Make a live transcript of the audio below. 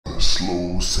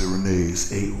Slow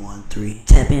Serenades 813.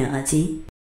 Tap in, auntie.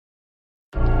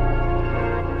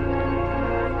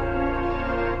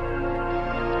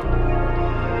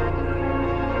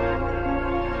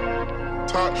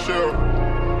 Top shelf.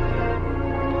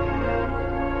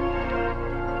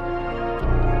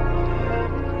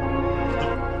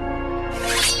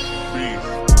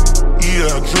 Yeah,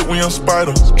 I drip when I'm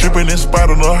spider. Drippin' in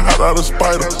spider, no hot out of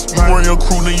spider. You run your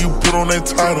crew, then you put on that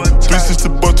title.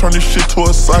 360 buck, turn this shit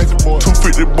to a cycle.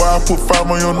 250 boy, I put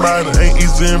 5 on your nighter. Ain't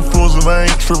easy influencing,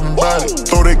 I ain't trippin' by it.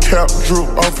 Throw that cap, drip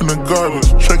off in the garbage.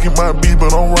 Checking my beat,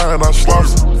 but I'm riding, I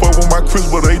slops it. Fuck with my Chris,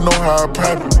 but they know how I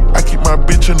pop it. I keep my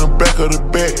bitch in the back of the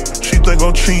back. She think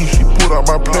I'm cheating, she put out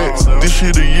my plaques. This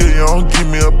shit a year, you don't give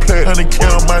me a plaque. 100K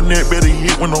on my neck, better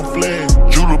hit when I'm flag.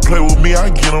 Judah play with me, I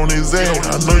get on his ass.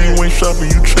 I know you ain't shopping,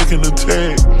 you checking the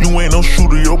tag. You ain't no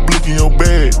shooter, your blick in your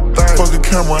bag. Fuck a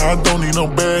camera, I don't need no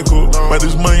bag up. By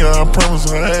this money, I promise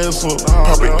her ass up.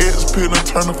 Pop an X pill and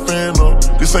turn the fan up.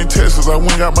 This ain't Texas, I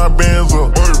went got my bands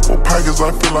up. For pockets,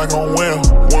 I feel like I'm well.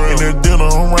 In that dinner,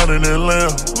 I'm riding that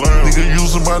lamb. Nigga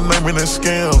using my name in that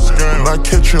scam. When I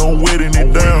catch you, I'm wetting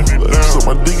it down. So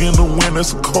my dick in the wind,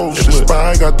 that's a cold shit. The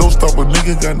spy, I got those stop, but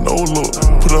nigga got no look.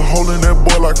 Put a hole in that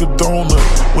boy like a donut.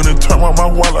 When it turn out my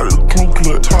wall like a glue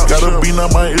clip. Gotta be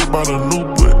not my ear by the new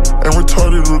butt. And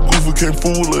retarded or goofy can't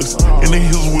fool us. In the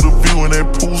hills with a view and that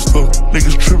pool stuff.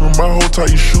 Niggas tripping, my whole tie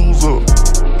your shoes up.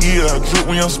 Yeah, I drip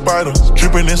when I'm spider.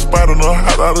 Drippin' in spider, no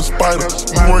hot out of spider.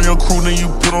 You run your crew, then you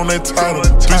put on that title.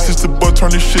 360 buck,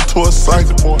 turn this shit to a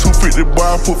cycle. 250 boy,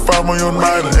 I put 5 on your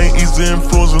nighter. Ain't easy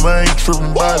influencing, I ain't trippin'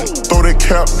 by it. Throw that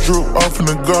cap, drip off in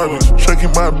the garbage.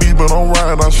 Checking my beat, but I'm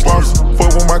riding, I slops it.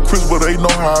 Fuck with my Chris, but they know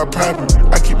how I pop it.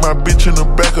 I keep my bitch in the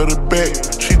back of the back.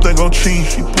 She think I'm cheating,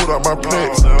 she put out my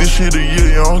plaques. This shit a year,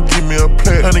 you don't give me a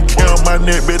plaque. 100K on my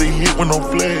neck, better hit when I'm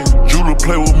flag. Judah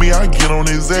play with me, I get on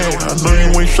his ass. I know you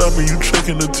ain't shopping, you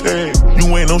checking the tag. You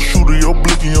ain't no shooter, your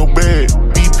blick in your bag.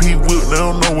 BP whip, they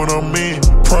don't know what I'm in.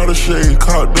 Prada shade,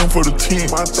 caught them for the team.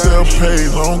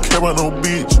 Self-paid, I don't care about no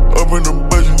bitch. Up in the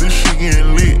budget, this shit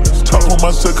getting lit. Talk on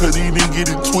myself, cause these niggas get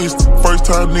it twisted. First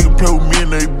time nigga play with me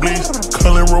and they blitz.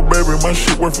 Cullen roll, baby, my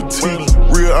shit worth a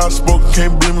 10. Real outspoken,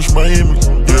 can't blemish my image.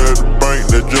 Yeah, the bank,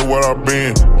 that's just what I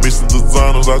been. Missing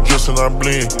designers, I dress and I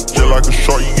blend. Just like a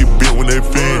shark, you get bit when they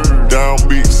fin. Down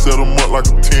big, set them up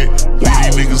like a tent.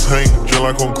 Leave these niggas hang, just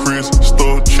like on Chris.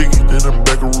 Stuffed chicken in the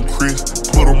back of a Chris.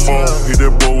 Put them on, hit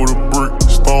that boy with a brick.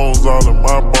 Stones all in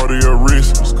my body, a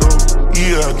wrist.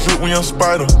 Yeah, I drip when I'm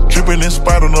spider. Drippin' in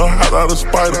spider, no hot out of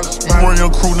spider. You run your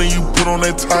crew, then you put on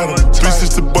that title.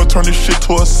 360 buck, turn this shit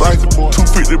to a cycle.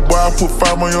 250 boy, I put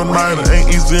 5 on your nighter. Ain't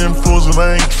easy influencing,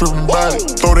 I ain't trippin' by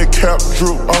it. Throw that cap,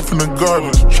 drip off in the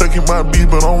garbage. Checking my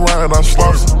beat, but I'm riding, I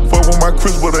slops it. Fuck with my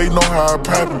Chris, but they know how I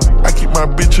pop it. I keep my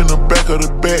bitch in the back of the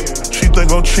back. She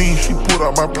think I'm cheating, she put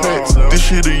out my plaques. This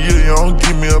shit a year, you don't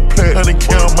give me a plaque.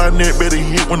 100K on my neck, better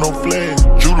hit when I'm flag.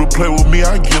 Judah play with me,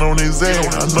 I get on his ass.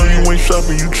 I know you ain't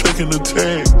shopping, you checking the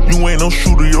tag. You ain't no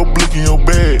shooter, your blick in your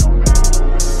bag.